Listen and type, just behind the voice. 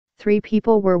3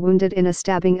 people were wounded in a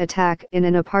stabbing attack in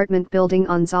an apartment building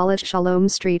on Zalat Shalom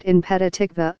Street in Petah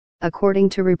Tikva, according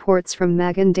to reports from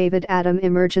Magen David Adom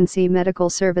Emergency Medical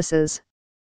Services.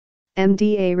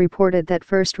 MDA reported that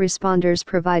first responders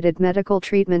provided medical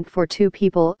treatment for 2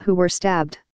 people who were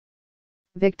stabbed.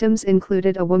 Victims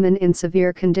included a woman in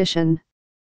severe condition.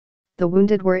 The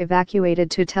wounded were evacuated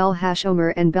to Tel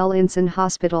Hashomer and Beilinson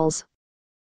hospitals.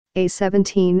 A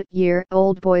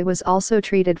 17-year-old boy was also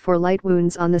treated for light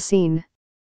wounds on the scene.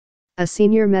 A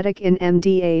senior medic in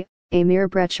MDA, Amir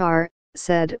Brechar,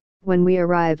 said, "When we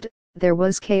arrived, there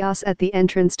was chaos at the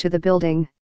entrance to the building.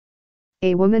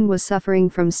 A woman was suffering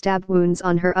from stab wounds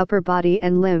on her upper body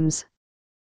and limbs.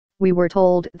 We were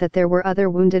told that there were other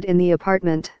wounded in the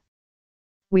apartment.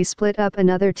 We split up.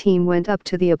 Another team went up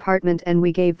to the apartment and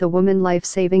we gave the woman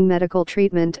life-saving medical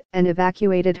treatment and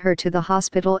evacuated her to the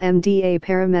hospital." MDA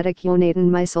paramedic Yonatan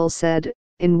Meisel said,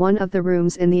 "In one of the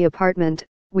rooms in the apartment,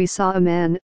 we saw a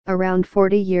man, around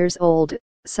 40 years old,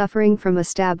 suffering from a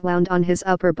stab wound on his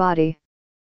upper body.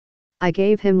 I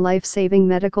gave him life-saving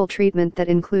medical treatment that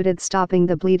included stopping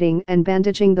the bleeding and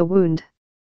bandaging the wound.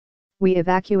 We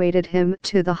evacuated him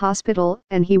to the hospital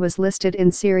and he was listed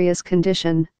in serious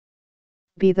condition.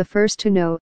 Be the first to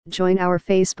know, join our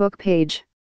Facebook page."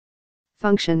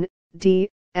 Function, D,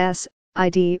 S,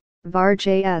 ID, var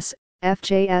JS,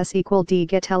 FJS equal D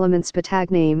get elements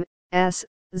tag name, S,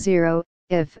 0,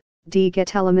 if, D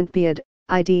get element bead,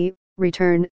 ID,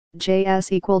 return,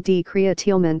 JS equal D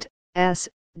createlment, S,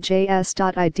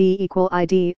 JS.ID equal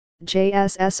ID,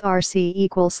 JSSRC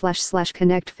equal /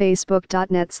 connect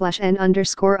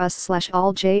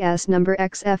facebook.net/n_us/all JS number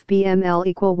XFBML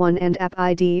equal 1 and app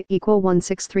ID equal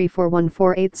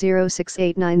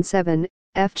 1634148068997,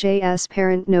 FJS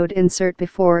parent node insert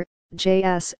before,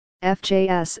 JS,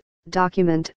 FJS,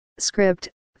 document, script,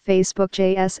 Facebook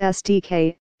JS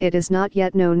SDK. It is not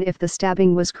yet known if the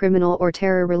stabbing was criminal or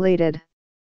terror related.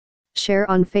 Share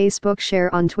on Facebook,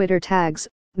 share on Twitter tags,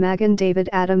 Magen David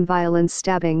Adom violence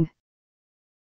stabbing.